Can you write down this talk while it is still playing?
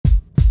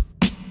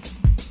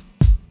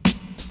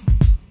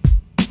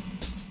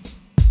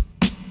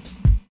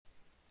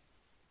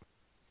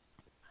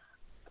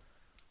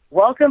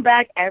Welcome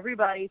back,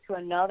 everybody, to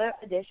another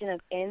edition of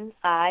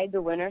Inside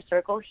the Winner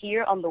Circle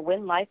here on the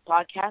Win Life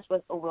podcast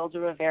with Awilda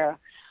Rivera.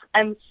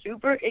 I'm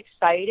super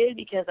excited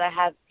because I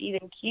have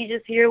Stephen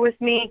Keges here with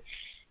me.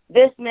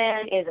 This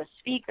man is a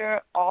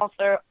speaker,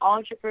 author,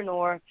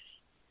 entrepreneur,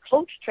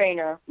 coach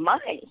trainer,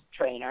 my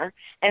trainer,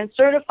 and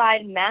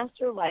certified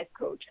master life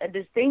coach, a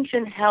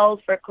distinction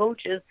held for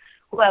coaches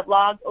who have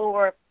logged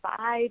over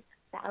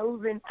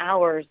 5,000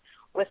 hours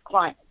with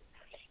clients.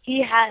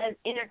 He has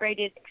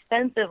integrated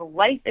extensive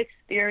life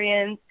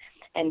experience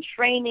and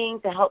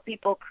training to help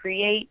people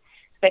create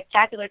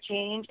spectacular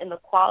change in the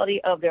quality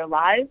of their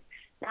lives.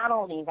 Not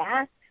only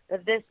that,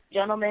 but this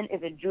gentleman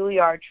is a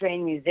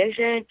Juilliard-trained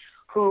musician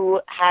who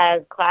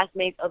has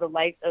classmates of the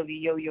likes of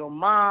Yo-Yo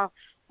Ma,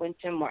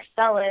 Wynton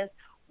Marsalis,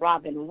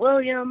 Robin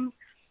Williams.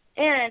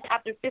 And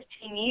after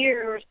 15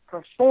 years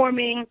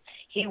performing,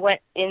 he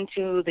went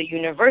into the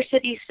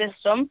university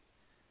system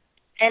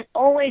and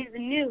always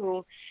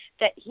knew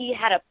that he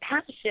had a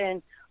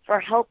passion for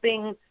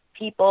helping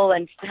people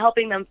and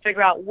helping them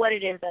figure out what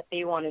it is that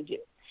they want to do.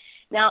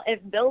 Now, if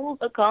those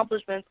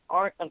accomplishments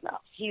aren't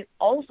enough, he's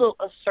also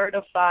a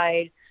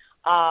certified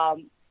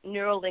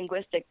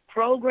neurolinguistic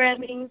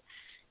programming,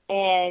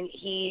 and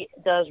he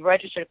does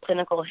registered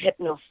clinical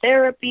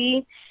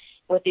hypnotherapy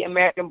with the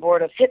American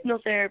Board of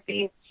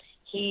Hypnotherapy.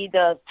 He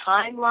does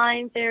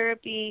timeline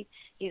therapy.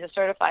 He's a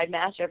certified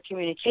master of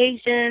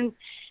communications.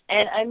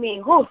 And I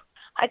mean,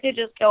 I could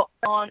just go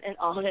on and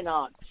on and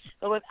on.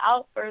 But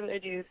without further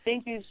ado,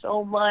 thank you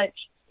so much,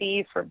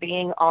 Steve, for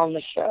being on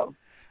the show.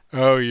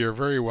 Oh, you're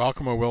very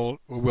welcome,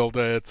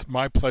 Awilda. It's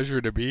my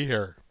pleasure to be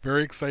here.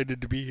 Very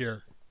excited to be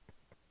here.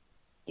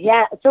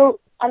 Yeah, so,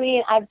 I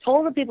mean, I've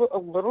told the people a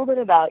little bit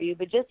about you,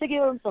 but just to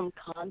give them some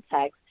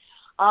context,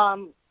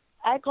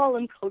 I call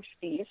him Coach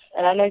Steve,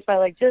 and I know you're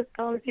probably like, just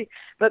call him Steve.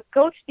 But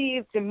Coach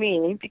Steve to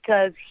me,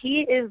 because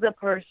he is the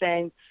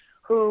person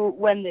who,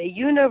 when the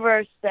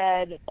universe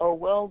said,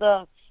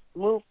 Awilda,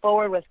 move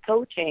forward with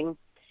coaching,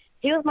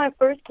 he was my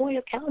first point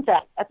of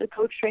contact at the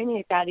Coach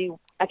Training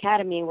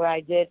Academy where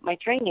I did my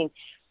training.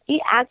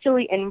 He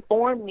actually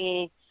informed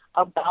me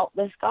about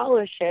the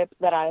scholarship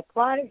that I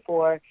applied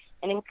for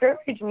and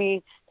encouraged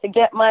me to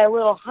get my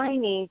little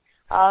hiney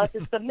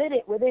to submit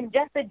it within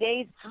just a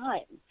day's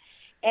time.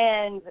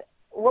 And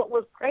what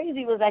was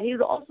crazy was that he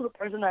was also the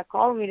person that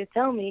called me to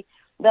tell me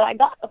that I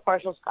got a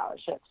partial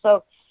scholarship.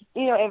 So,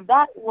 if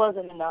that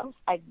wasn't enough,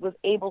 I was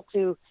able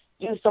to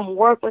do some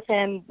work with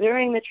him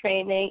during the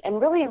training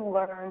and really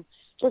learn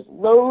just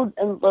loads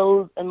and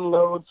loads and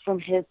loads from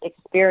his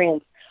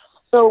experience.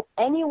 So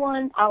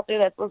anyone out there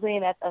that's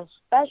listening that's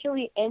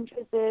especially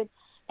interested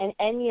in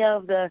any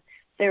of the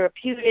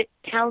therapeutic,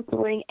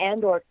 counseling,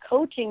 and or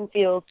coaching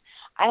fields,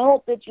 I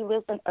hope that you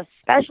listen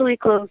especially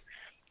close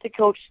to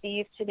Coach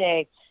Steve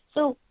today.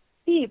 So,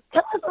 Steve,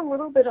 tell us a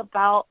little bit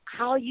about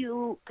how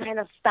you kind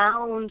of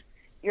found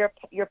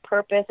your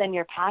purpose and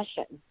your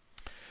passion.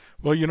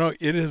 Well,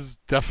 it has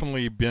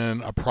definitely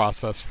been a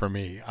process for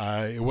me.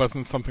 It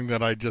wasn't something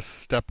that I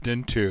just stepped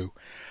into.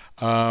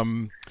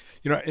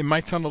 It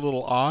might sound a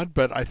little odd,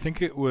 but I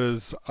think it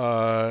was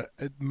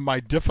my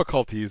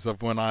difficulties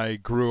of when I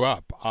grew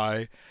up.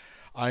 I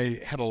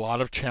had a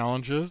lot of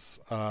challenges.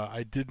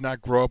 I did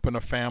not grow up in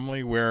a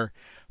family where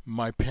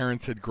my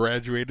parents had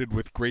graduated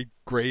with great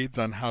grades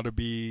on how to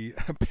be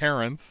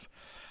parents.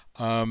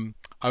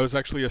 I was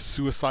actually a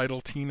suicidal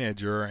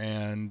teenager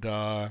and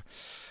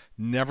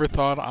never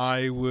thought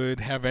I would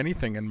have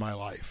anything in my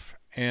life.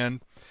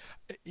 And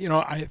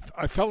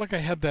I felt like I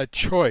had that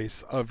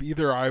choice of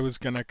either I was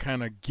going to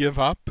kind of give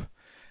up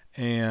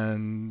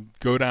and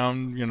go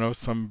down,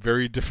 some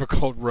very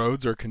difficult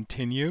roads or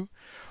continue,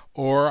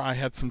 or I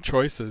had some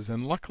choices.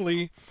 And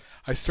luckily,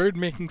 I started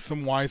making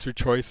some wiser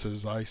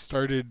choices. I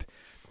started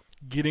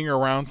getting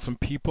around some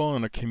people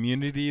in a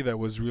community that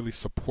was really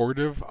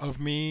supportive of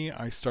me.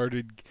 I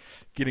started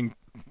getting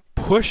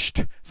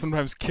pushed,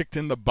 sometimes kicked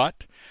in the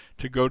butt,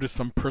 to go to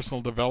some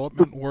personal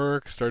development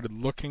work, started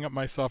looking at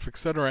myself,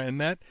 etc. And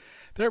that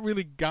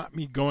really got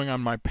me going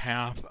on my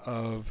path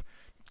of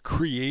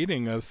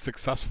creating a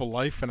successful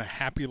life and a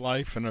happy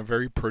life and a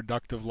very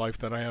productive life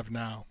that I have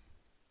now.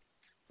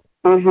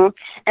 And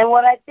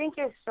what I think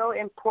is so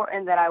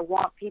important that I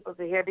want people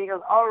to hear,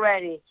 because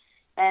already,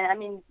 and I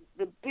mean,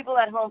 the people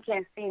at home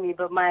can't see me,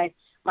 but my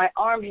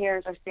arm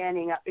hairs are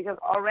standing up, because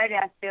already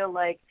I feel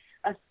like,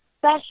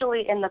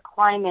 especially in the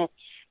climate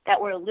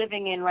that we're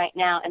living in right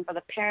now, and for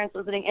the parents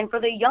listening, and for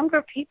the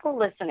younger people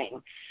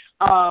listening,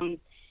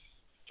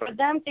 for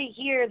them to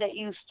hear that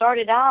you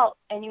started out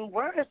and you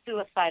were a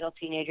suicidal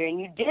teenager and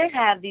you did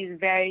have these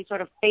very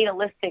sort of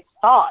fatalistic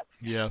thoughts.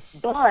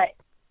 Yes. But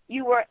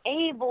you were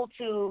able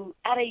to,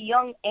 at a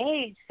young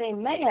age, say,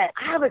 man,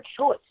 I have a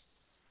choice.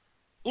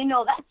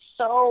 That's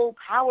so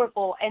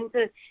powerful. And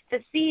to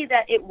see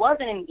that it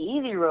wasn't an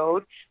easy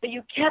road, but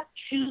you kept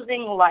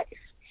choosing life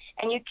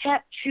and you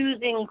kept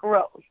choosing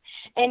growth.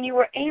 And you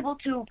were able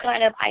to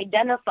kind of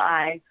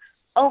identify,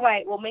 all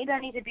right, well, maybe I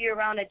need to be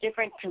around a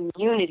different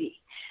community.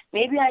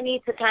 Maybe I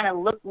need to kind of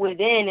look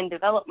within and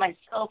develop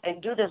myself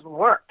and do this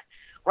work,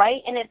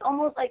 right? And it's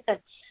almost like the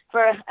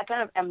I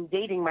kind of am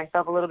dating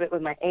myself a little bit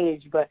with my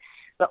age, but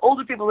the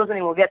older people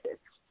listening will get this.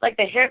 It's like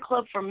the Hair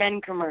Club for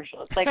Men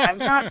commercial. It's like, I'm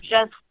not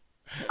just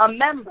a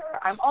member.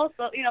 I'm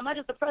also, I'm not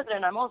just the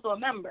president. I'm also a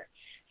member.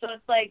 So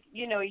it's like,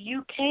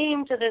 you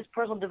came to this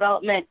personal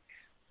development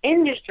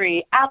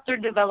industry after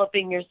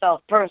developing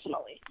yourself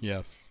personally.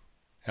 Yes,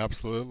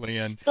 absolutely.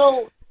 And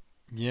so,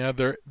 yeah,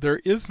 there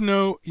is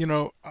no,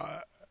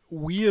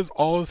 we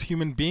as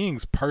human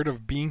beings, part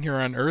of being here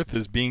on earth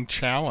is being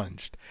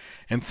challenged.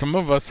 And some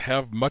of us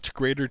have much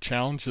greater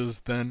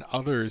challenges than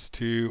others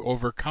to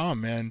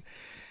overcome. And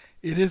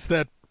it is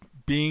that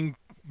being,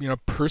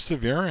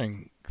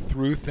 persevering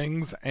through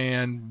things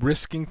and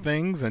risking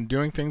things and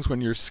doing things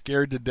when you're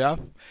scared to death,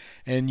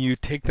 and you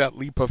take that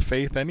leap of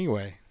faith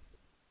anyway.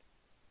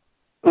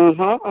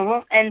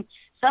 And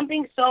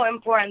something so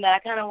important that I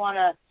kind of want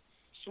to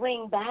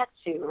swing back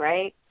to,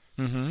 right?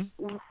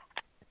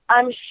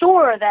 I'm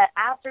sure that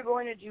after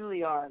going to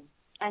Juilliard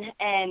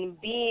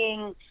and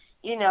being,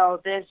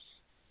 this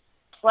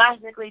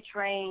classically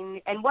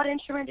trained, and what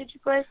instrument did you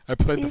play? I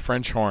played the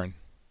French horn.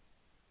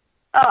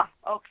 Oh,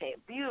 okay,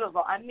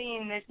 beautiful. I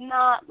mean, there's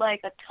not like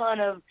a ton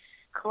of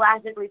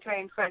classically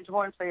trained French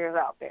horn players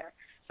out there.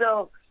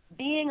 So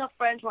being a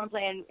French horn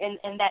player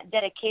and that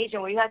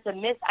dedication where you had to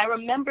miss, I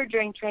remember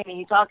during training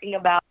you talking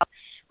about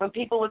when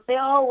people would say,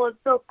 oh, well, it's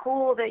so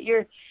cool that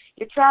you're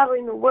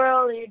traveling the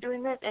world and you're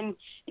doing this. And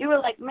you were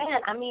like, man,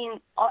 I mean,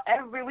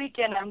 every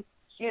weekend I'm,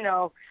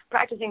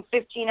 practicing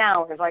 15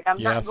 hours. Like,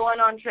 I'm not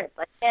going on trips.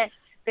 I can't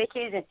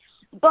vacation.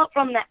 But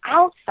from the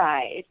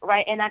outside,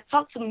 right, and I've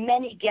talked to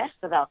many guests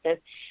about this,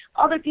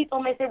 other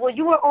people may say, well,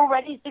 you were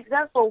already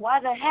successful. Why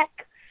the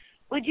heck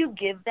would you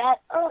give that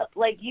up?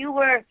 Like,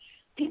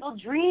 people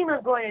dream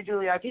of going to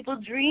Juilliard. People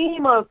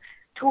dream of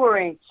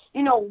touring.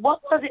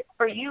 What was it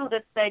for you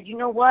that said, you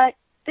know what,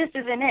 this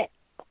isn't it?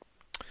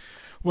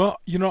 Well,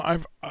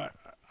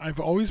 I've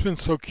always been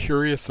so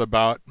curious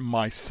about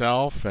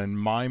myself and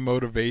my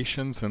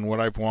motivations and what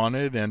I've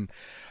wanted, and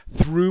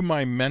through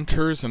my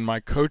mentors and my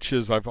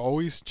coaches, I've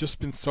always just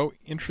been so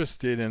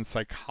interested in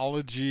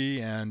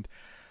psychology and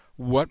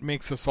what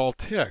makes us all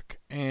tick.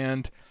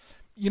 And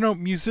being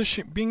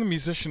a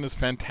musician is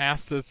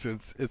fantastic.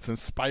 It's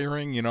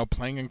inspiring,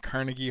 playing in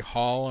Carnegie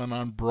Hall and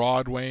on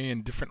Broadway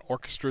and different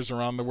orchestras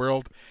around the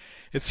world.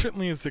 It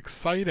certainly is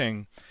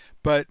exciting.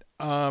 But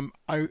I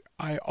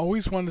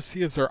always wanted to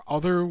see, is there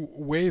other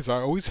ways? I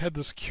always had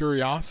this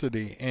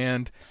curiosity,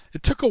 and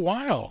it took a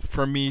while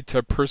for me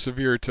to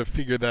persevere to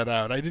figure that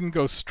out. I didn't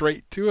go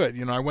straight to it.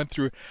 I went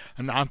through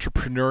an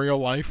entrepreneurial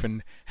life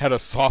and had a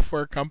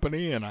software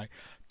company, and I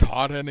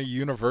taught in a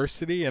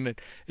university, and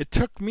it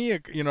took me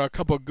a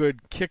couple of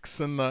good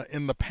kicks in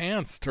the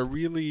pants to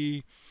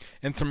really,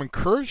 and some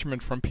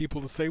encouragement from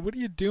people to say, what are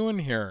you doing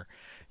here?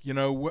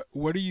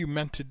 What are you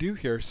meant to do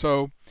here?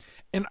 So.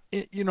 And,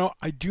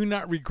 I do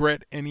not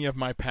regret any of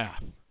my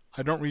path.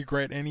 I don't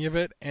regret any of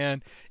it.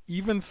 And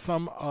even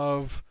some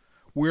of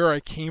where I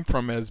came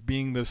from as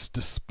being this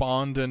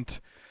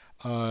despondent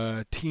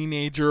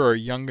teenager or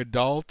young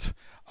adult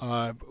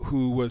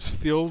who was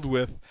filled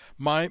with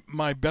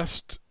my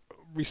best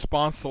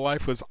response to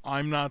life was,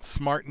 I'm not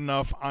smart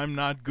enough, I'm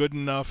not good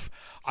enough,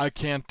 I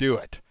can't do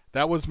it.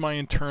 That was my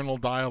internal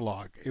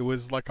dialogue. It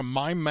was like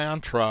my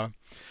mantra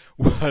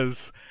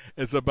is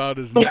about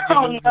as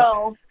negative.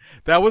 No.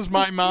 That was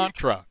my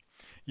mantra.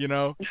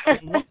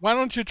 Why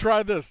don't you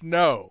try this?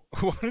 No.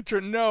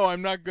 No,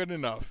 I'm not good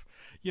enough.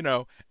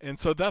 And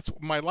so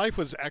my life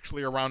was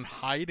actually around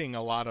hiding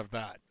a lot of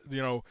that.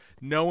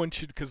 No one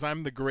should, because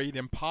I'm the great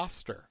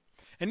imposter.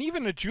 And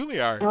even at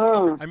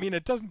Juilliard, I mean,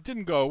 it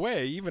didn't go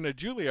away. Even at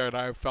Juilliard,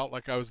 I felt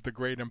like I was the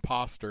great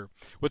imposter.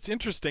 What's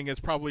interesting is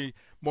probably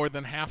more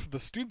than half of the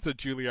students at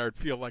Juilliard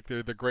feel like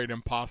they're the great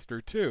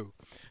imposter too.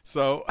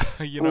 So,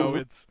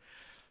 it's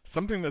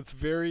something that's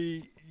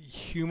very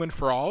human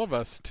for all of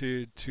us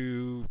to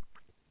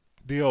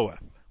deal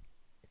with.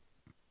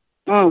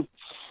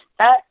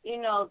 That,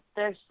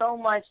 there's so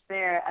much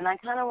there, and I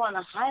kind of want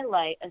to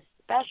highlight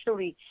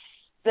especially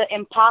the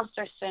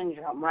imposter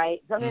syndrome,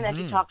 right? Something that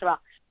you talked about.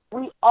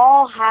 We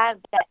all have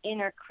that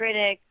inner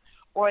critic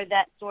or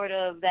that sort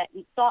of that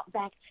thought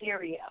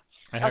bacteria,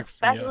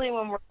 especially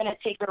when we're going to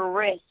take a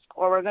risk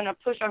or we're going to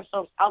push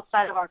ourselves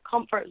outside of our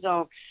comfort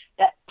zone,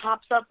 that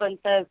pops up and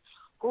says,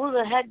 who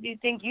the heck do you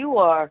think you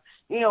are?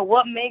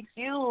 What makes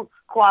you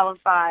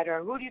qualified,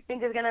 or who do you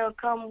think is going to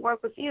come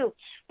work with you?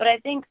 But I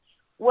think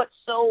what's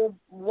so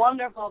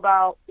wonderful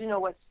about,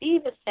 what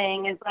Steve is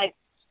saying is, like,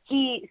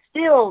 he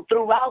still,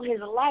 throughout his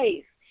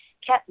life,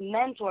 kept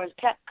mentors,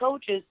 kept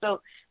coaches.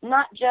 So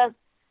not just,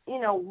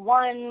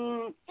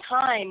 one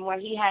time where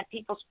he had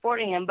people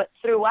supporting him, but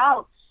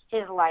throughout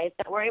his life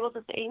that were able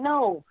to say,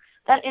 no,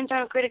 that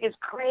internal critic is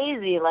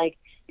crazy. Like,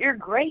 you're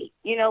great.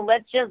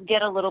 Let's just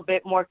get a little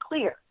bit more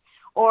clear.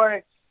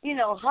 Or,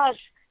 hush,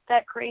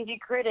 that crazy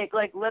critic.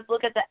 Like, let's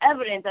look at the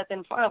evidence that's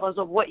in front of us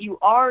of what you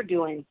are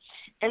doing.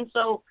 And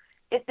so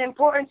it's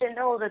important to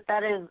know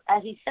that is,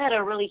 as he said,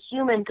 a really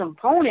human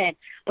component,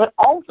 but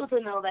also to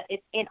know that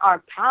it's in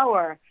our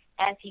power,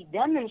 as he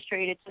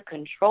demonstrated, to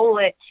control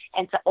it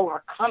and to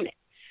overcome it,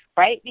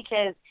 right?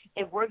 Because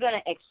if we're going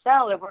to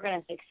excel, if we're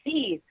going to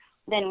succeed,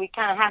 then we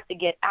kind of have to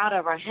get out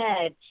of our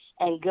head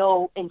and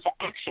go into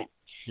action.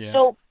 Yeah.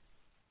 So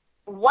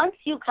once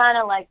you kind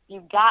of like,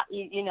 you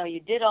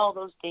did all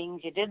those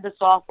things, you did the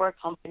software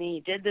company,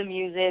 you did the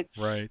music,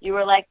 Right. you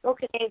were like,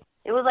 okay,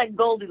 it was like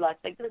Goldilocks,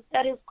 like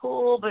that is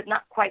cool, but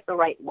not quite the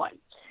right one.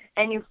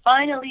 And you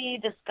finally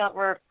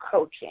discover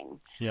coaching,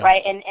 Yes.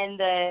 right?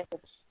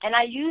 And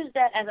I use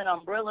that as an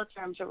umbrella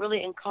term to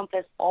really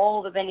encompass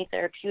all the many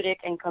therapeutic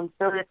and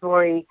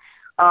conciliatory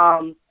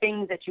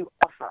things that you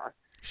offer,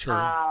 Sure.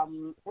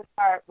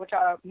 which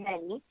are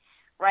many,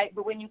 right?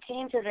 But when you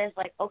came to this,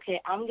 like,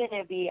 okay, I'm going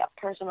to be a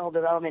personal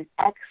development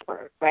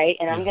expert, right?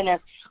 And I'm going to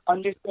Yes.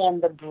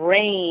 understand the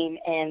brain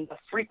and the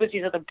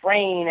frequencies of the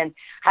brain and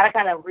how to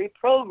kind of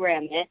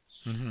reprogram it.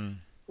 Hmm.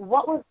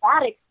 What was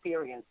that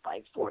experience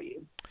like for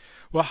you?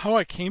 Well, how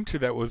I came to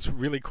that was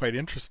really quite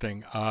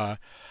interesting. I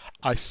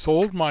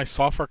sold my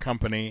software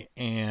company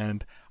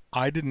and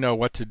I didn't know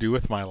what to do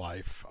with my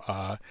life.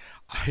 I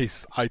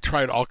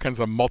tried all kinds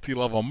of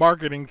multi-level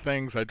marketing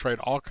things. I tried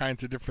all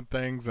kinds of different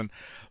things and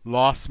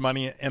lost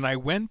money. And I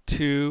went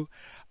to,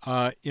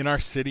 in our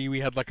city,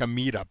 we had like a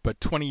meetup, but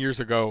 20 years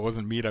ago it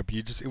wasn't meetup.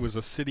 It was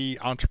a city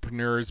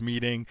entrepreneurs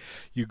meeting.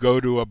 You go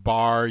to a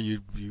bar, you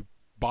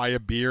buy a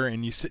beer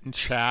and you sit and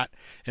chat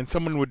and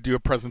someone would do a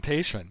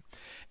presentation.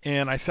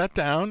 And I sat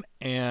down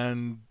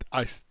and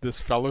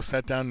this fellow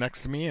sat down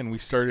next to me and we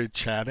started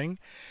chatting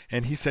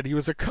and he said he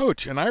was a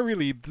coach and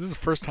this is the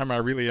first time I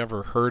really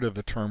ever heard of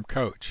the term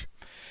coach.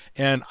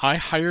 And I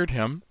hired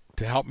him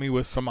to help me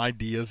with some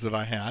ideas that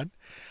I had,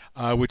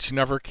 which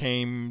never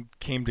came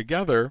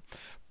together.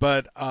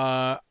 But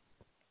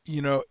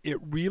it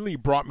really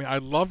brought me. I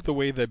love the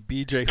way that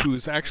BJ,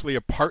 who's actually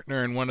a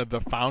partner and one of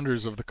the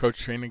founders of the Coach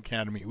Training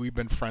Academy, we've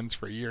been friends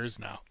for years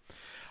now,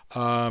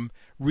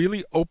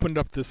 really opened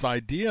up this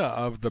idea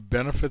of the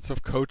benefits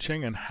of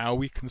coaching and how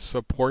we can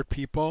support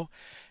people.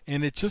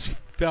 And it just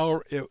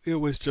it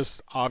was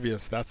just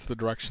obvious that's the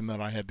direction that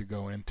I had to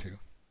go into.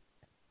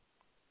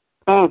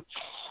 Mm.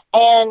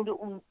 And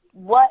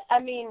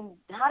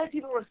how did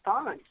people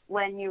respond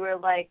when you were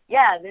like,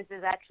 yeah, this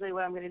is actually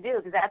what I'm going to do?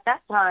 Because at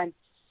that time,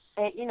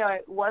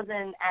 it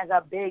wasn't as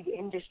a big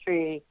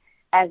industry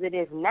as it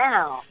is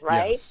now,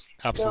 right? Yes,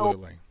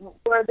 absolutely. So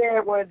were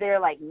there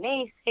like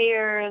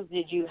naysayers?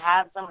 Did you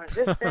have some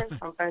resistance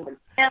from friends and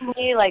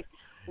family? Like,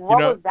 what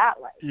was that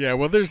like? Yeah,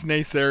 well, there's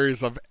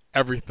naysayers of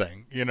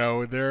everything.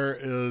 There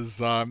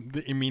is.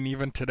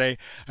 Even today,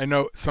 I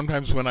know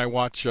sometimes when I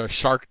watch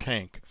Shark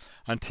Tank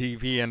on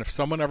TV, and if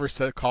someone ever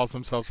calls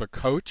themselves a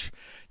coach,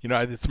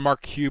 it's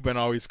Mark Cuban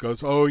always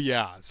goes, "Oh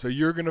yeah, so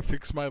you're gonna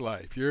fix my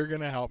life. You're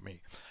gonna help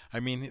me." I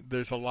mean,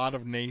 there's a lot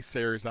of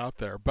naysayers out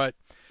there, but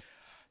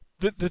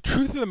the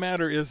truth of the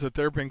matter is that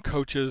there have been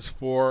coaches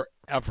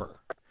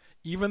forever.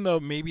 Even though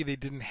maybe they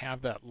didn't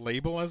have that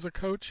label as a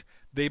coach,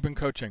 they've been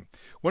coaching.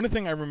 One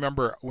thing I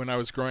remember when I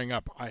was growing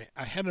up,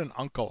 I had an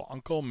uncle,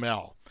 Uncle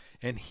Mel,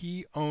 and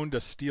he owned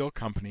a steel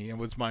company and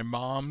was my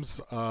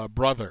mom's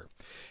brother.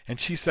 And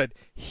she said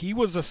he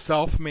was a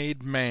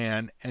self-made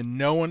man and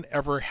no one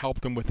ever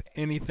helped him with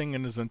anything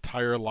in his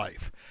entire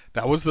life.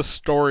 That was the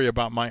story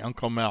about my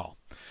Uncle Mel.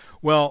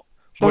 Well,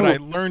 what I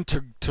learned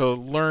to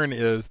learn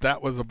is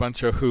that was a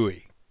bunch of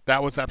hooey.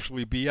 That was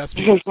absolutely BS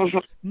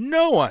because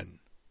no one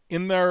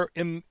in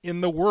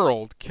the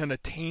world can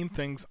attain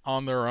things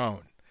on their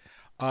own.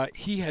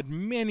 He had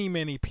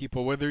many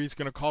people, whether he's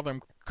going to call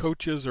them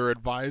coaches or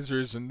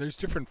advisors, and there's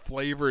different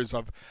flavors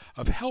of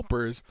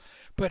helpers,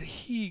 but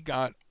he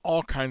got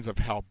all kinds of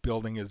help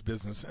building his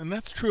business, and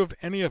that's true of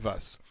any of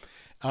us.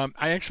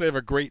 I actually have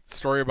a great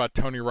story about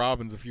Tony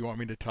Robbins if you want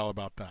me to tell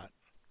about that.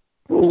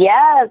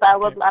 Yes, I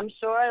would. Okay. I'm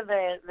sure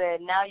that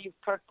now you've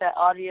perked the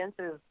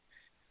audience's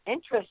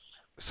interest.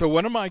 So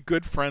one of my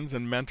good friends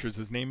and mentors,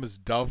 his name is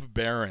Dov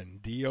Baron,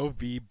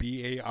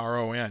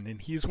 Dovbaron,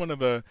 and he's one of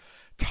the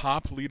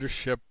top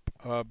leadership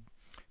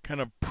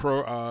kind of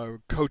pro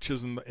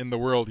coaches in the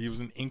world. He was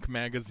in Inc.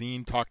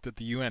 magazine, talked at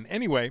the UN.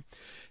 Anyway,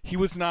 he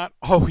was not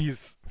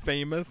always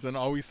famous and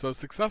always so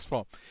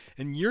successful.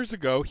 And years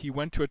ago, he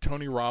went to a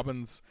Tony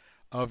Robbins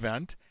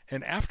event,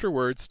 and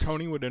afterwards,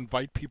 Tony would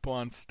invite people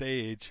on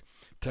stage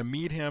to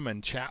meet him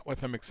and chat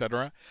with him,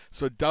 etc.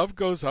 So Dov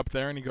goes up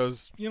there and he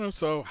goes,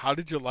 so how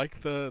did you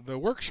like the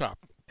workshop?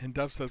 And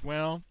Dov says,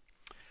 well,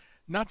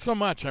 not so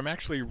much. I'm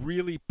actually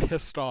really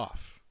pissed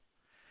off.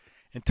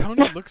 And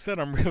Tony looks at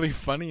him really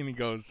funny and he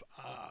goes,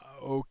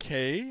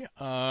 okay,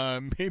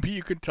 maybe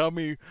you could tell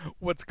me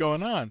what's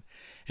going on.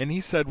 And he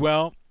said,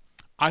 well,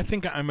 I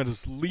think I'm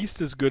at least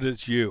as good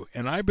as you,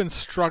 and I've been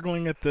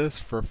struggling at this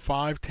for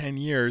 5-10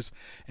 years,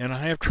 and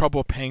I have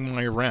trouble paying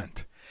my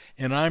rent,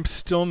 and I'm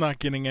still not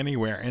getting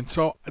anywhere. And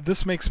so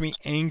this makes me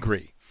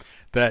angry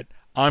that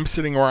I'm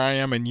sitting where I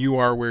am and you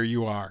are where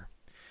you are.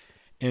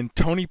 And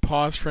Tony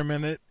paused for a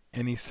minute,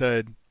 and he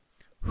said,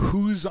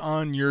 who's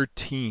on your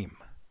team?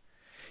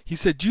 He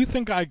said, "Do you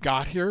think I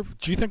got here?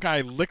 Do you think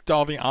I licked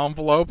all the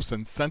envelopes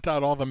and sent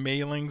out all the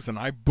mailings and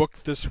I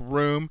booked this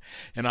room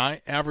and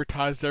I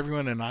advertised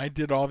everyone and I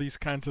did all these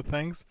kinds of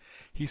things?"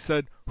 He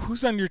said,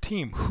 "Who's on your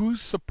team?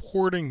 Who's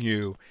supporting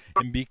you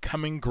in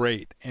becoming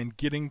great and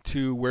getting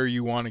to where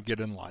you want to get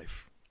in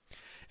life?"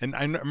 And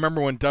I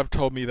remember when Dove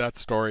told me that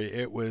story,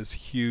 it was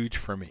huge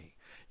for me.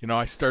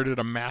 I started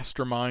a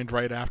mastermind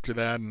right after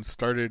that and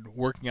started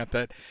working at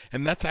that.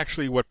 And that's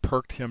actually what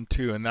perked him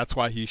too. And that's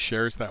why he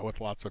shares that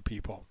with lots of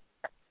people.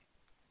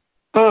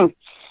 Mm.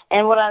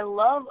 And what I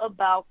love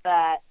about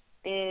that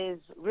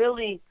is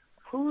really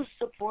who's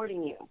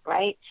supporting you,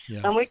 right?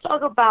 Yes. And we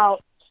talk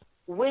about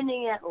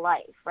winning at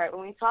life, right?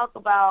 When we talk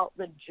about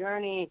the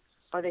journey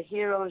or the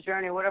hero's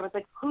journey, whatever, it's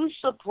like who's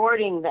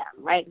supporting them,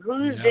 right?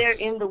 Who's Yes. there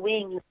in the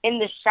wings, in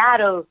the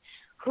shadows?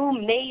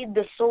 Who made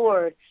the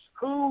sword?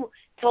 Who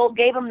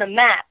gave them the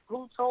map?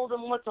 Who told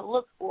them what to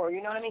look for?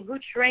 You know what I mean? Who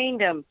trained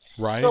them?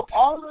 Right. So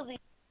all of these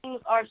things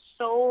are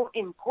so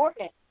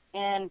important.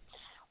 And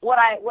what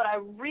I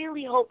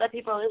really hope that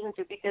people listen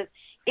to, because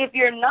if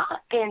you're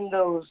not in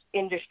those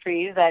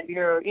industries that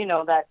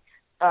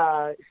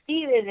that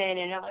Steve is in,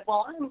 and you're like,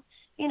 well, I'm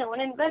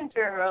an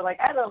inventor, or like,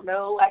 I don't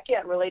know, I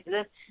can't relate to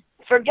this.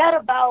 Forget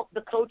about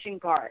the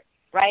coaching part,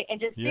 right? And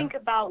just think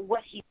about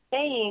what he's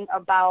saying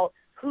about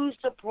who's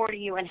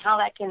supporting you and how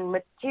that can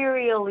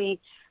materially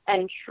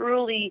and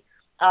truly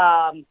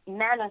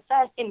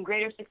manifest in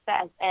greater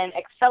success and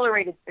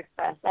accelerated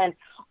success and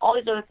all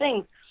these other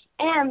things.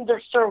 And the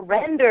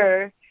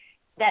surrender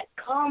that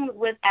comes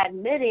with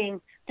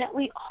admitting that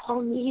we all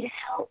need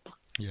help.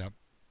 Yep.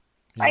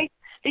 Right?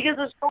 Because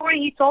the story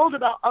he told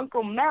about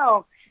Uncle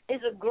Mel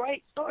is a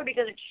great story,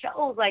 because it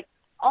shows, like,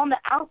 on the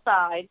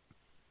outside,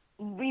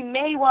 we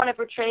may want to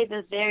portray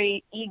this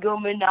very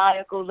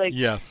egomaniacal, like,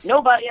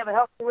 nobody ever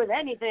helped me with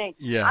anything.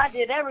 Yes. I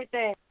did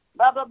everything,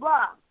 blah, blah,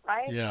 blah,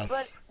 right? Yes.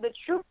 But the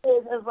truth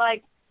is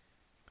like,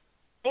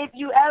 if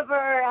you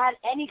ever had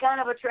any kind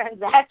of a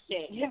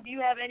transaction, if you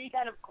have any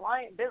kind of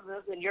client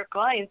business and your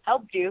clients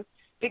helped you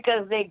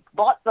because they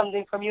bought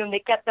something from you and they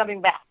kept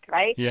coming back,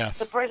 right? Yes.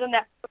 The person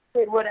that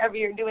did whatever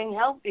you're doing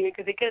helped you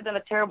because they could have done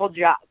a terrible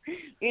job,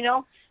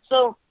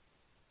 So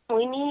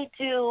we need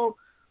to,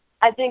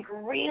 I think,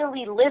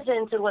 really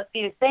listen to what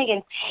Steve is saying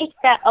and take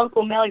that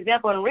Uncle Mel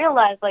example and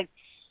realize, like,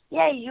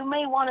 yeah, you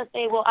may want to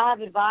say, well, I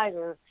have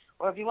advisors,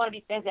 or if you want to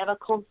be fancy, I have a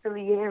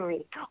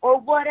consigliere, or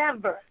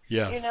whatever,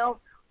 Yes.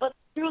 But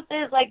the truth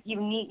is, like,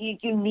 you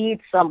need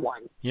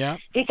someone. Yeah.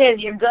 Because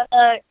you're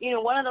gonna,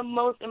 one of the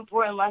most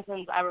important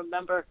lessons I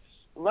remember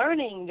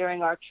learning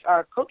during our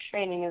coach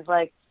training is,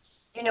 like,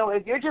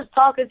 if you're just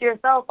talking to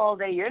yourself all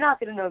day, you're not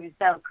going to know if you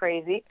sound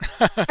crazy.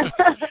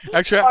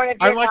 Actually,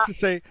 I like to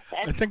say,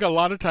 I think a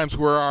lot of times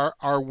we're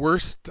our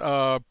worst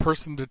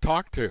person to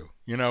talk to.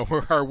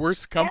 We're our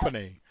worst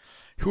company.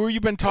 Yeah. Who have you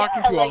been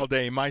talking to all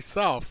day?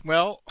 Myself.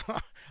 Well,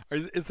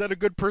 is that a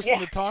good person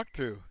to talk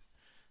to?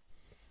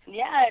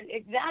 Yeah,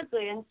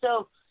 exactly. And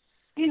so,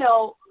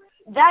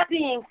 that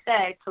being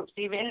said, Coach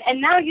Steve,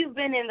 and now you've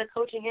been in the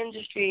coaching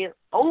industry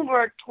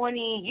over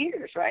 20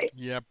 years, right?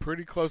 Yeah,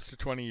 pretty close to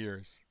 20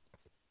 years.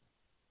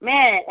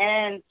 Man,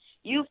 and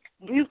you've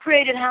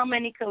created how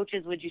many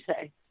coaches, would you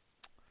say?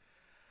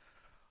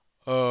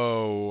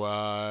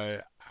 Oh,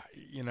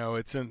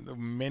 it's in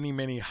many,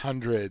 many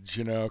hundreds.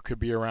 Could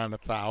be around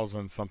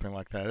 1,000, something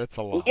like that. It's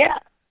a lot. Yeah.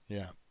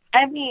 Yeah.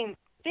 I mean,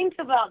 think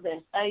about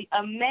this.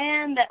 A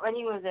man that when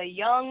he was a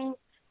young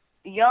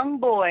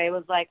boy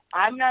was like,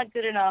 I'm not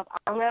good enough.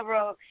 I'll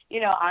never,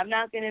 I'm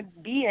not going to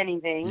be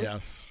anything.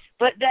 Yes.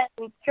 But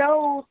then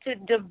chose to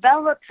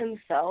develop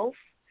himself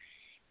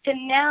to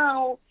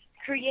now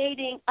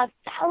creating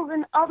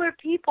 1,000 other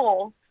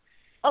people,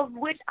 of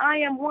which I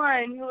am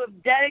one, who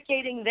have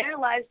dedicating their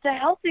lives to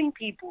helping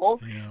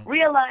people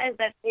realize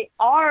that they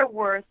are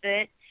worth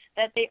it,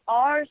 that they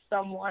are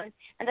someone,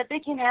 and that they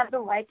can have the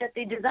life that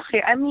they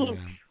desire. I mean,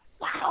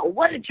 wow,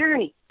 what a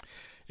journey.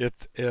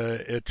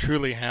 It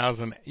truly has,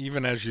 and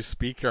even as you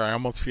speak here, I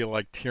almost feel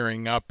like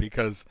tearing up,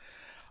 because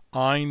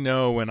I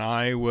know when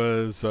I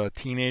was a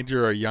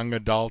teenager, a young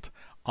adult,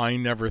 I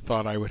never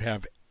thought I would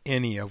have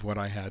any of what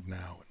I had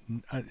now.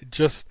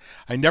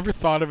 I never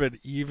thought of it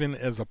even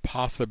as a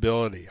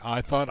possibility.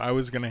 I thought I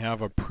was going to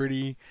have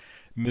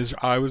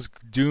I was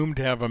doomed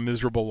to have a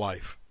miserable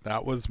life.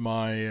 That was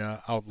my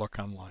outlook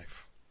on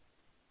life.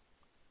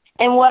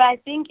 And what I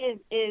think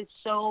is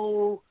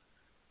so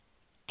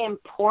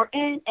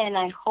important, and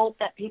I hope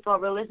that people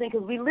are listening,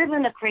 because we live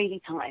in a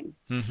crazy time.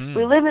 Mm-hmm.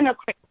 We live in a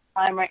crazy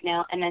time right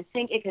now, and I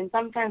think it can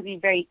sometimes be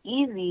very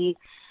easy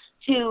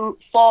to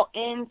fall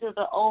into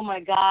the, oh my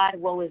God,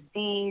 woe is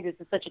me, this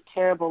is such a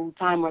terrible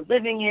time we're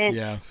living in.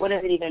 Yes. What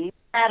does it even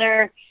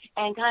matter?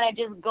 And kind of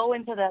just go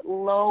into that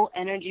low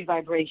energy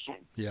vibration.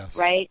 Yes.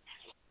 Right?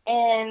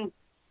 And,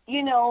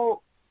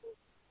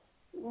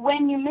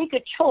 when you make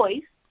a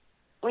choice,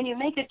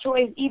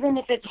 even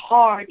if it's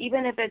hard,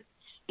 even if it's,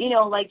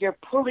 like you're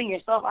pulling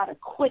yourself out of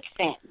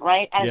quicksand,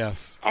 right?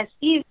 As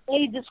Steve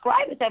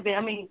described it that bit.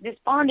 I mean,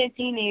 despondent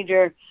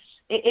teenager,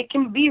 it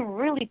can be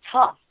really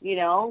tough,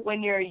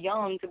 when you're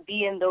young, to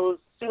be in those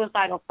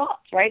suicidal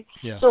thoughts, right?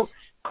 So Yes.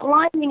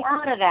 climbing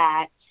out of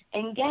that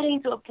and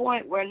getting to a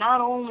point where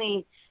not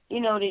only,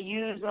 to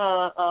use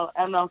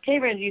MLK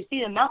range, you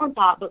see the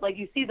mountaintop, but like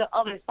you see the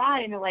other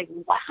side and you're like,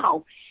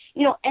 wow,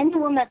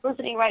 anyone that's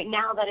listening right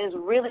now that is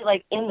really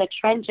like in the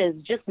trenches,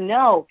 just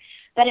know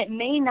that it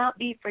may not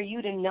be for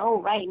you to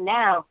know right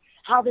now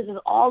how this is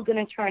all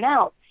going to turn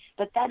out,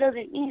 but that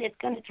doesn't mean it's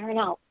going to turn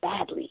out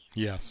badly.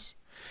 Yes.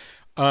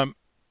 Um,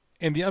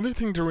 and the other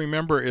thing to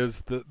remember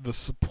is the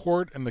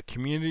support and the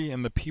community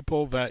and the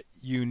people that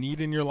you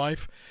need in your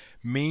life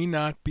may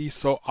not be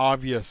so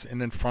obvious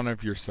and in front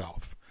of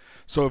yourself.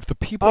 So if the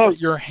people Oh, that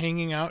you're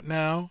hanging out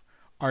now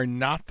are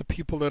not the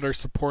people that are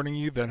supporting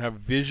you, that have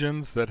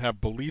visions, that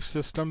have belief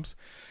systems,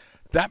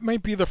 that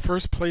might be the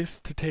first place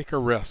to take a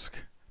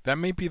risk. That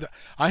may be the.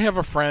 I have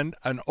a friend,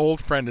 an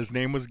old friend. His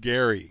name was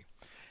Gary.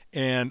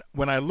 And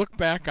when I look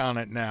back on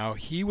it now,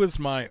 he was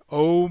my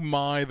oh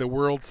my, the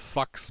world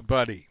sucks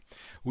buddy.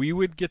 We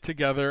would get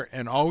together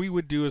and all we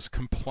would do is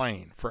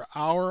complain for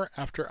hour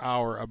after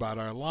hour about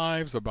our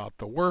lives, about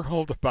the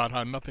world, about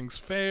how nothing's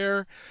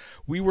fair.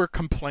 We were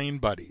complain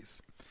buddies.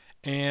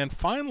 And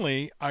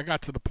finally, I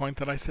got to the point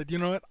that I said, you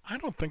know what? I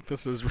don't think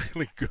this is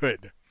really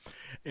good.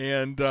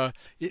 And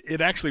it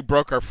actually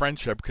broke our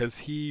friendship because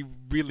he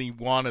really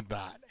wanted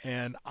that.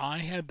 And I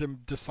had to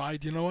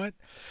decide, you know what?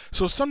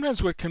 So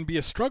sometimes what can be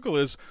a struggle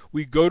is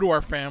we go to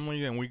our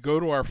family and we go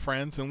to our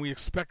friends and we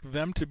expect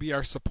them to be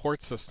our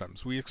support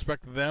systems. We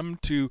expect them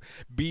to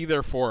be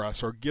there for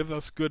us or give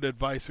us good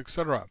advice,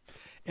 etc.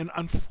 And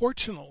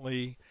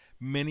unfortunately,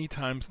 many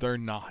times they're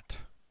not.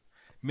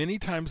 Many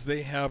times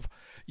they have,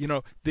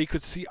 they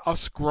could see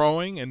us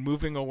growing and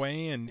moving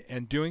away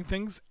and doing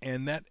things,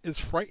 and that is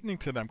frightening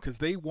to them because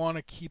they want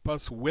to keep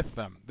us with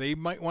them. They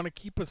might want to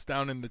keep us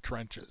down in the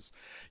trenches.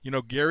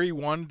 Gary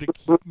wanted to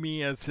keep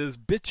me as his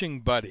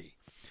bitching buddy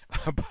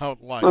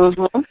about life.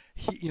 mm-hmm.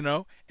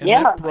 And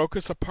Yeah. that broke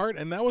us apart.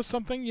 And that was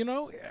something,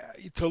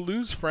 to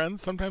lose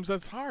friends, sometimes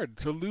that's hard.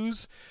 To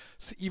lose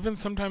even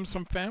sometimes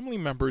some family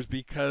members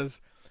because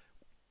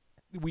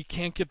we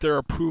can't get their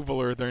approval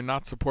or they're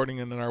not supporting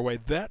it in our way.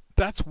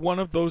 That's one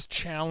of those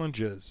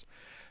challenges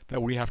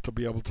that we have to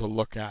be able to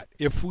look at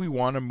if we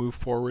want to move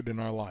forward in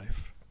our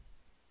life.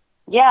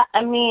 Yeah,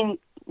 I mean,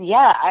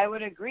 yeah, I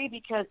would agree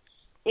because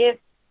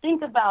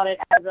think about it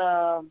as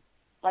a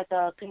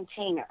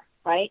container,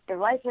 right? Your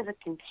life is a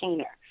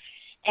container.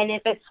 And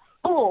if it's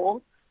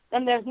full,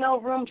 then there's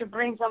no room to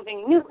bring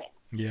something new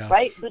in, Yes.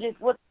 right? But if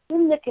what's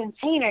in the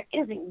container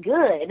isn't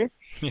good,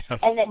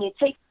 Yes. and then you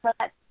take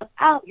that stuff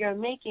out, you're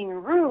making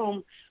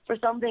room for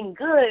something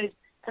good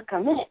to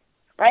come in,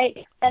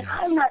 right? And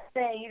Yes. I'm not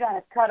saying you got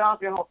to cut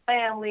off your whole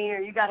family or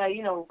you got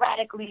to,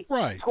 radically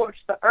Right. torch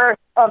the earth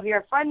of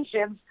your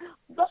friendships.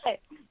 But,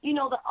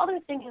 the other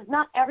thing is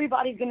not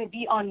everybody's going to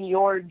be on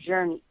your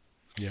journey.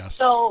 Yes.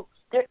 So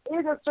there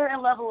is a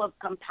certain level of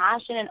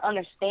compassion and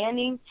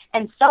understanding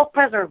and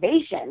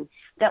self-preservation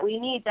that we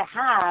need to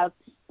have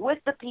with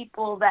the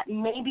people that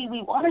maybe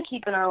we want to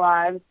keep in our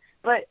lives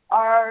but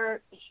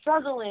are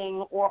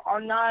struggling or are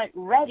not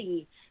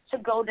ready to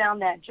go down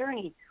that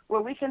journey,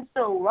 where we can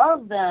still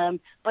love them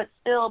but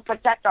still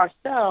protect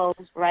ourselves,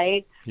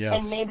 right?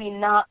 Yes. And maybe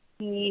not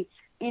be,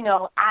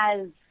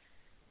 as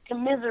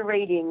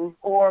commiserating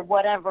or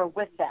whatever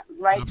with them,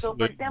 right? Absolutely.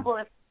 So, for example,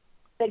 if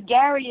the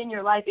Gary in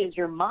your life is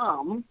your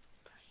mom,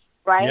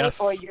 right, Yes.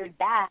 or your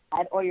dad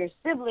or your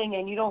sibling,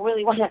 and you don't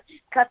really want to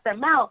cut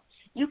them out,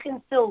 you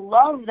can still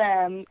love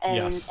them and,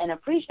 Yes. and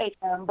appreciate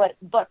them,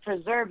 but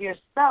preserve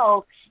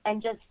yourself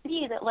and just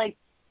see that,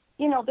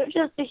 they're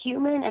just a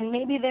human and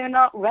maybe they're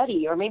not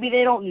ready or maybe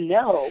they don't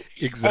know.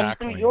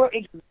 Exactly. And through your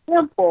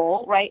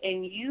example, right,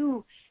 and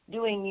you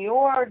doing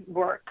your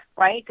work,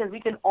 right, because we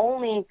can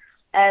only,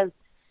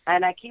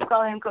 and I keep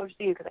calling him Coach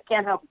Steve because I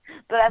can't help it,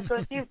 but as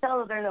Coach Steve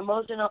tells us during the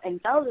emotional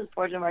intelligence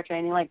portion of our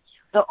training,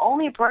 the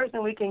only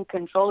person we can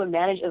control and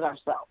manage is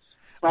ourselves,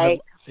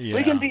 right? Yeah.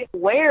 We can be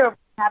aware of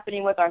what's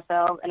happening with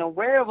ourselves and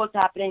aware of what's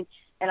happening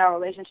in our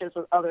relationships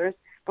with others,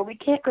 but we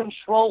can't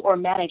control or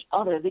manage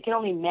others. We can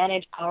only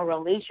manage our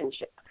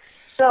relationship.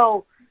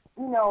 So,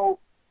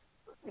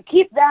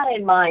 keep that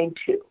in mind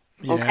too,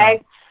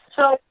 okay? Yeah.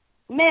 So,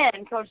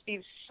 man, Coach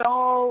Steve,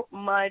 so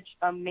much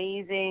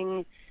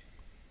amazing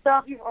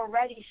stuff you've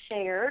already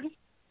shared,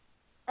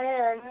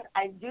 and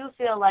I do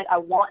feel like I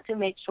want to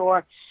make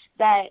sure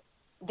that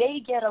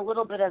they get a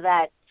little bit of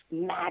that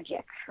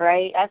magic,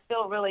 right? I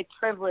feel really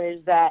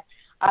privileged that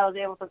I was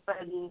able to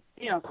spend,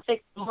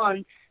 6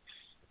 months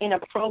in a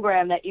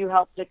program that you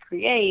helped to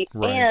create,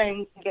 Right.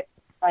 and get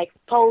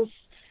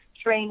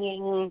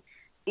post-training,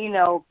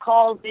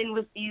 calls in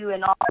with you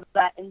and all of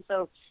that. And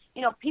so,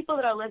 people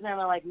that are listening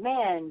are like,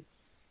 man,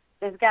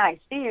 this guy,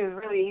 Steve,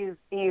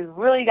 he's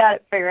really got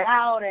it figured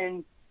out,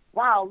 and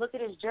wow, look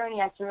at his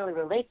journey. I can really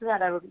relate to that.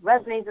 That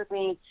resonates with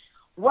me.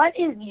 What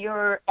is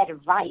your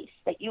advice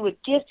that you would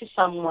give to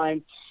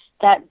someone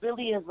that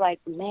really is like,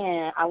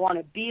 man, I want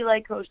to be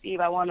like Coach Steve.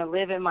 I want to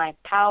live in my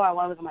power. I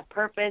want to live in my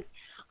purpose.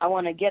 I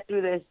want to get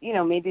through this.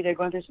 Maybe they're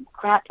going through some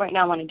crap right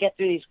now. I want to get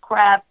through these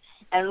crap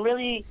and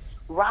really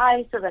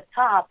rise to the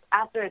top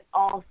after it's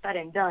all said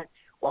and done,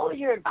 what would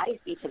your advice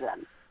be to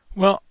them?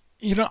 Well,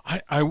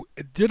 I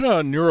did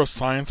a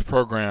neuroscience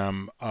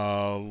program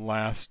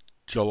last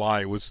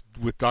July. It was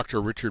with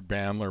Dr. Richard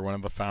Bandler, one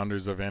of the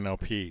founders of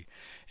NLP.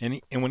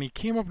 And when he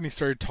came up and he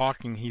started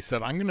talking, he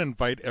said, I'm going to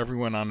invite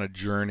everyone on a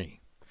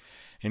journey.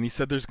 And he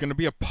said, there's going to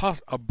be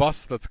a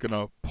bus that's going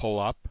to pull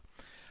up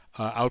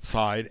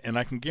outside, and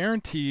I can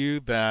guarantee you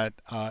that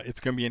it's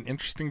going to be an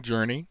interesting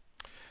journey.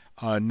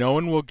 No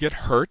one will get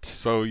hurt,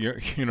 so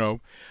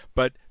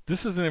but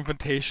this is an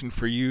invitation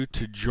for you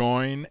to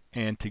join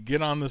and to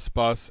get on this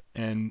bus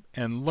and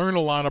learn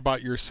a lot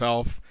about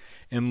yourself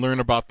and learn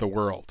about the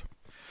world.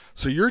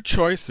 So your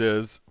choice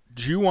is,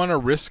 do you want to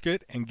risk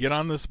it and get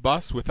on this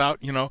bus without,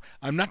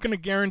 I'm not going to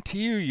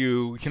guarantee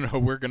we're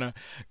going to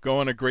go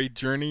on a great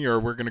journey or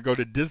we're going to go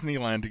to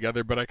Disneyland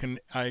together, but I can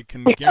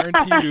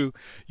guarantee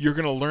you're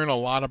going to learn a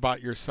lot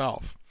about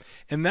yourself.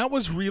 And that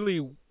was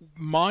really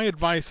my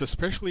advice,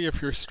 especially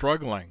if you're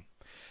struggling,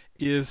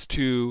 is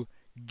to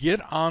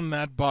get on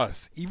that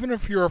bus, even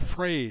if you're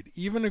afraid,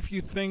 even if you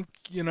think,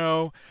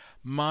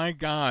 my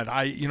God,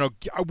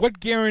 what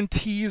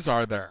guarantees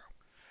are there?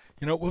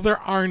 Well, there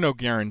are no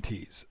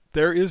guarantees.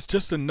 There is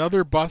just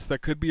another bus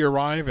that could be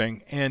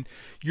arriving, and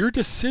your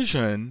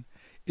decision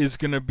is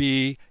going to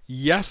be,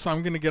 yes,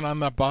 I'm going to get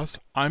on that bus.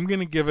 I'm going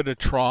to give it a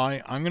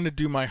try. I'm going to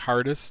do my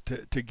hardest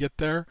to get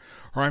there,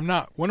 or I'm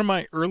not. One of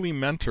my early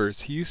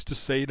mentors, he used to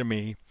say to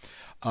me,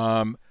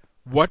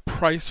 what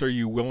price are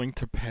you willing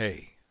to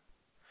pay?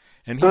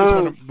 And he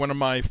was one of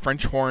my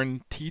French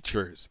horn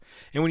teachers.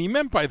 And what he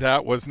meant by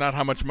that was not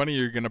how much money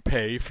you're going to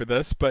pay for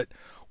this, but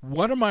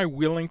what am I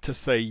willing to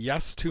say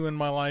yes to in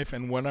my life,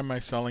 and what am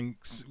I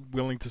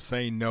willing to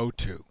say no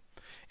to?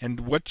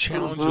 And what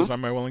challenges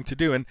am I willing to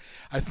do? And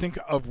I think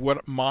of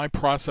what my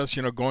process,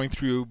 going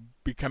through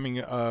becoming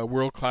a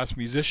world-class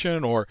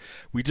musician, or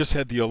we just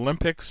had the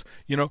Olympics,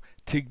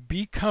 to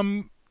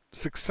become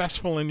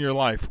successful in your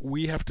life,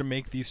 we have to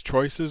make these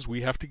choices.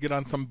 We have to get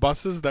on some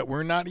buses that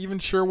we're not even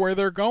sure where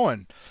they're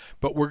going,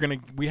 but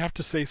we have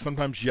to say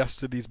sometimes yes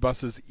to these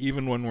buses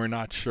even when we're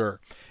not sure.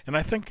 And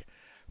I think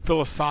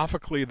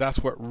philosophically, that's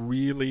what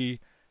really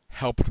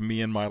helped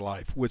me in my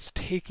life, was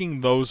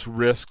taking those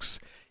risks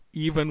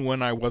even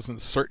when I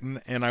wasn't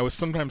certain, and I was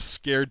sometimes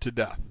scared to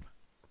death.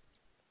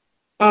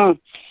 And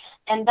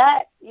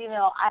that,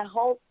 I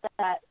hope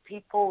that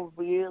people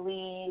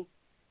really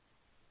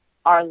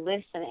are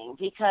listening,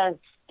 because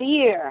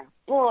fear,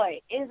 boy,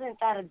 isn't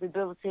that a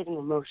debilitating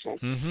emotion?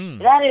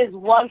 Mm-hmm. That is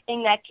one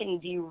thing that can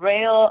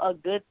derail a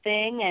good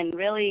thing and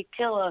really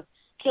kill a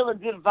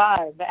good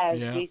vibe, as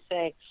we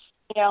say.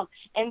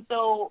 And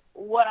so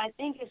what I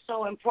think is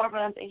so important for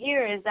them to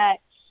hear is that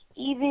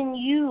even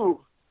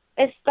you,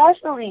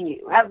 especially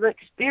you, have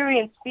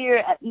experienced fear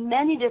at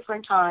many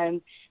different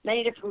times,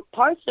 many different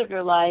parts of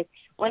your life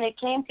when it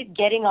came to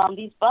getting on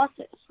these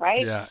buses,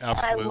 right? Yeah,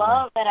 absolutely. And I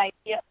love that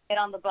idea of get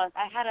on the bus.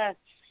 I had a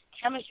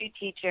chemistry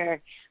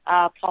teacher,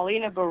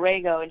 Paulina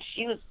Borrego, and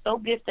she was so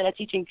gifted at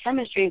teaching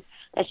chemistry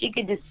that she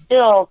could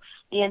distill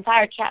the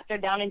entire chapter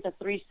down into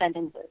 3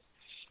 sentences.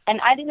 And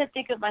I didn't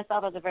think of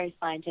myself as a very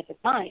scientific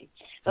mind.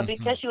 But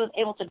because she was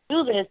able to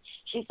do this,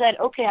 she said,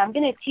 okay, I'm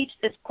going to teach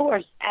this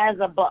course as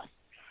a bus.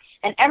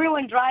 And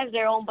everyone drives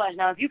their own bus.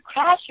 Now, if you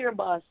crash your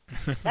bus,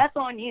 that's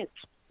on you,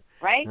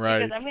 right?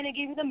 Because I'm going to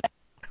give you the map.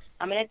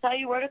 I'm going to tell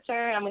you where to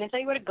turn. I'm going to tell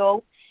you where to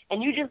go.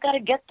 And you just got to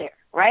get there,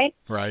 right?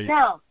 Right.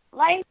 Now,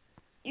 life,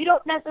 you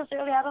don't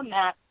necessarily have a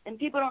map, and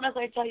people don't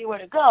necessarily tell you where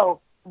to go.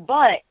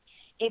 But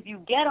if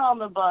you get on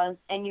the bus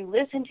and you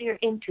listen to your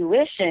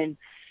intuition,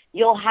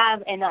 you'll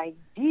have an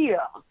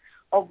idea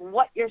of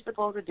what you're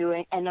supposed to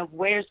do and of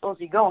where you're supposed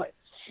to be going.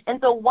 And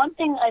so one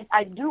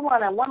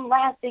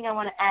last thing I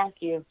want to ask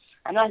you,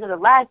 I know I said the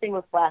last thing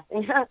was last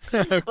thing,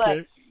 okay.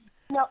 But,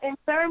 in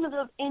terms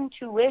of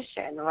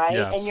intuition, right,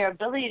 and your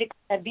ability to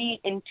kind of be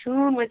in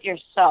tune with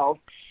yourself,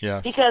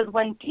 because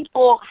when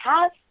people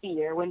have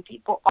fear, when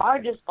people are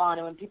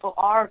despondent, when people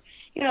are,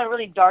 in a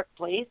really dark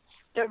place,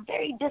 they're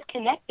very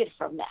disconnected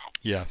from that.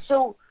 Yes.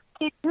 So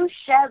can you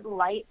shed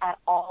light at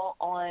all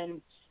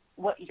on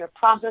what your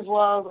process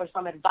was, or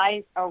some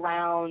advice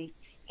around,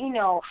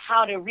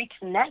 how to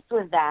reconnect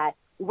with that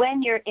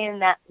when you're in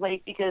that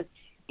place? Because,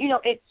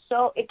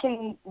 it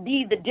can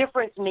be the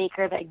difference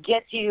maker that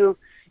gets you,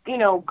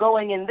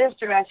 going in this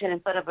direction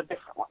instead of a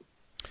different one.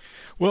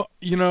 Well,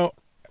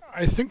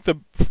 I think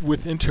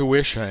with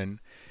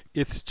intuition,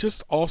 it's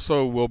just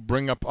also will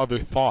bring up other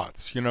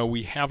thoughts.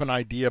 We have an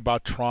idea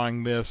about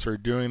trying this or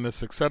doing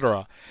this,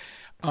 etc.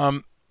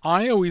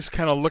 I always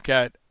kind of look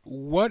at I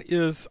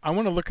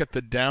want to look at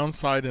the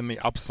downside and the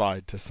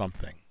upside to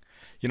something.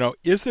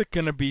 Is it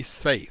going to be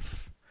safe?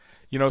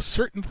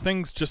 Certain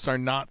things just are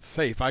not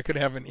safe. I could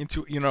have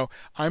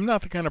I'm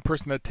not the kind of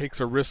person that takes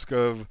a risk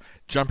of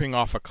jumping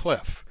off a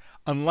cliff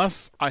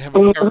unless I have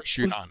a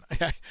parachute on.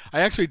 I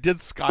actually did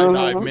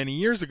skydive many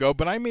years ago,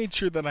 but I made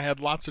sure that I had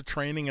lots of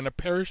training and a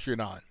parachute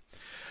on.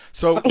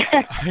 So,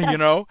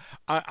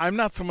 I'm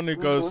not someone who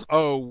goes,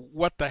 oh,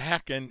 what the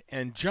heck,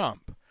 and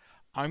jump.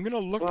 I'm going to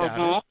look at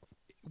it.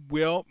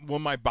 will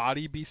my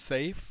body be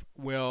safe?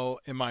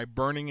 Am I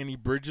burning any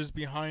bridges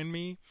behind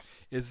me?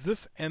 Is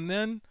this, and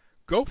then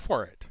go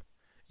for it.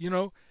 You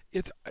know,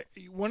 it's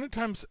one of the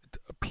times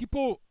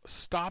people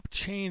stop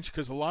change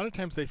because a lot of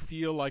times they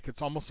feel like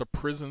it's almost a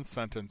prison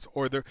sentence,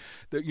 or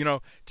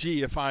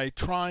gee, if I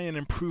try and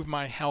improve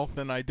my health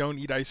and I don't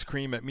eat ice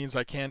cream, it means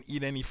I can't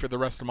eat any for the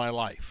rest of my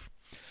life.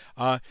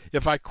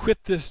 If I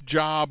quit this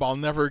job, I'll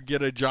never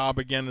get a job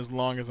again as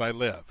long as I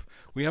live.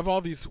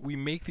 We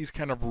make these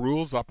kind of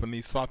rules up and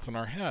these thoughts in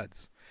our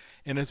heads.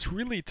 And it's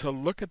really to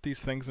look at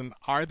these things and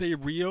are they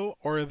real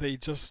or are they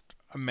just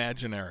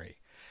imaginary?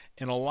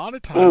 And a lot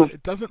of times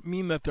it doesn't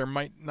mean that there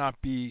might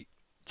not be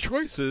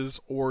choices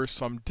or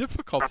some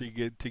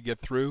difficulty to get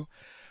through.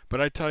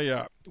 But I tell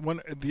you,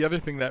 the other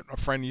thing that a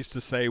friend used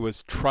to say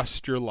was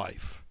trust your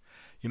life.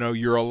 You know,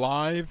 you're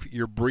alive,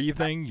 you're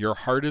breathing, your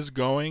heart is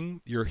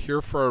going, you're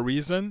here for a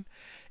reason,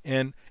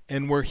 and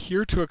we're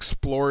here to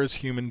explore as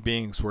human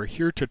beings. We're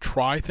here to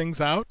try things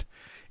out.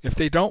 If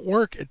they don't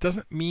work, it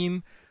doesn't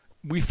mean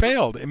we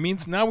failed. It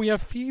means now we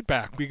have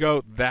feedback. We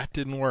go, that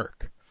didn't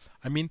work.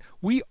 I mean,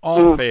 we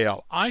all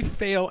fail. I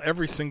fail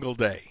every single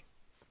day.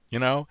 You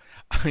know,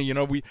 I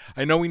know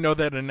we know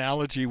that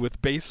analogy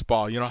with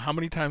baseball. You know, how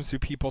many times do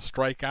people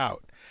strike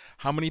out?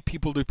 How many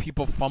people do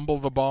people fumble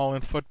the ball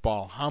in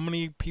football? How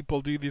many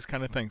people do these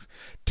kind of things?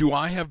 Do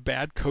I have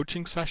bad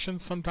coaching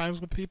sessions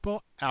sometimes with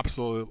people?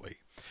 Absolutely.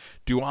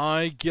 Do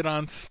I get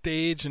on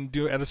stage and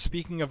do at a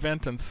speaking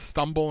event and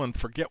stumble and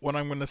forget what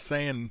I'm going to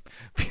say and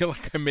feel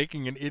like I'm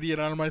making an idiot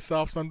out of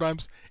myself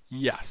sometimes?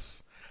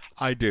 Yes,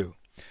 I do.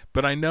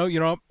 But I know,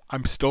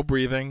 I'm still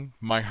breathing.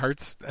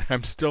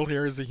 I'm still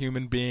here as a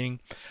human being.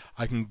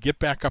 I can get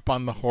back up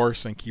on the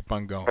horse and keep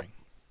on going.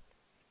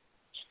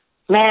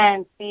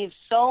 Man, Steve,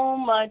 so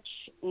much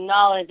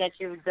knowledge that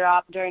you've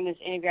dropped during this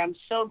interview. I'm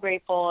so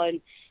grateful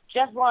and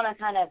just want to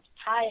kind of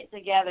tie it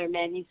together,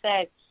 man. You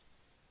said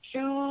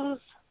choose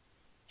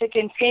to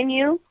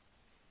continue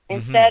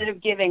instead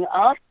of giving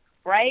up,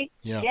 right?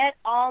 Yeah. Get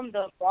on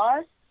the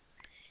bus,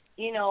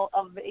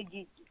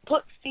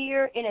 put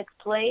fear in its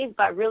place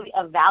by really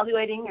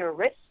evaluating your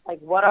risks. Like,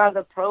 what are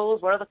the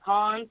pros? What are the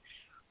cons?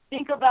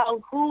 Think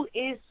about who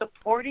is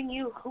supporting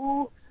you,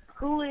 who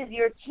is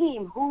your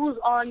team, who's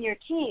on your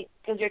team,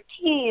 because your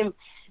team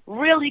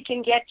really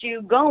can get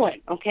you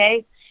going,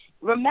 okay?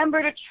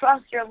 Remember to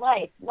trust your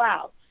life.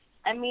 Wow.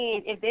 I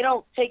mean, if they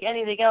don't take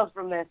anything else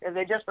from this, if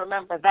they just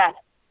remember that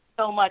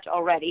so much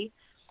already.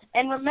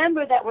 And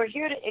remember that we're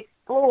here to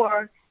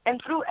explore, and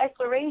through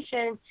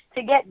exploration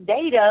to get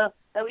data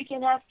that we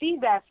can have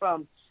feedback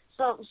from.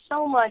 So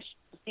much,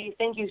 Steve.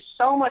 Thank you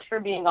so much for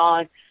being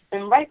on.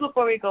 And right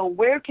before we go,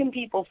 where can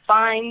people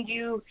find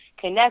you,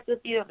 connect with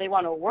you, if they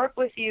want to work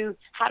with you?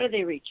 How do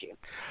they reach you?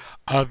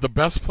 The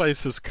best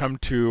place is come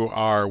to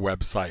our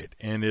website,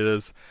 and it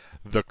is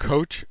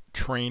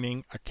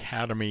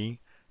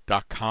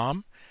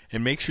thecoachtrainingacademy.com.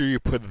 And make sure you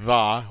put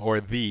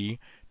the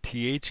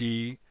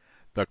THE,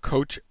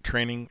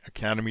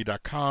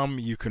 thecoachtrainingacademy.com.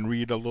 You can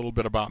read a little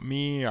bit about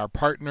me, our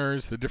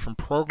partners, the different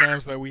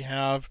programs that we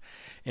have,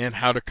 and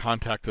how to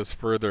contact us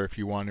further if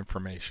you want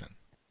information.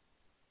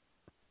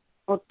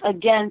 Well,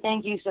 again,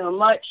 thank you so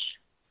much,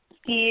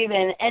 Steve,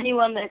 and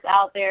anyone that's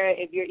out there,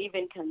 if you're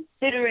even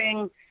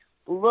considering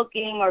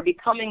looking or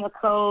becoming a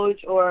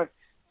coach or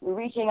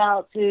reaching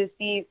out to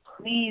Steve,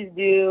 please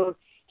do.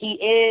 He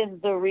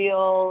is the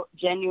real,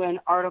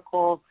 genuine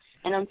article.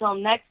 And until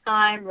next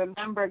time,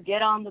 remember,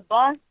 get on the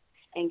bus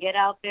and get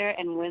out there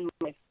and win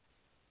life.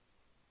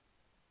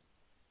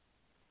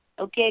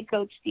 Okay,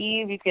 Coach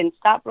Steve, you can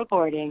stop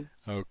recording.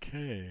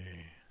 Okay.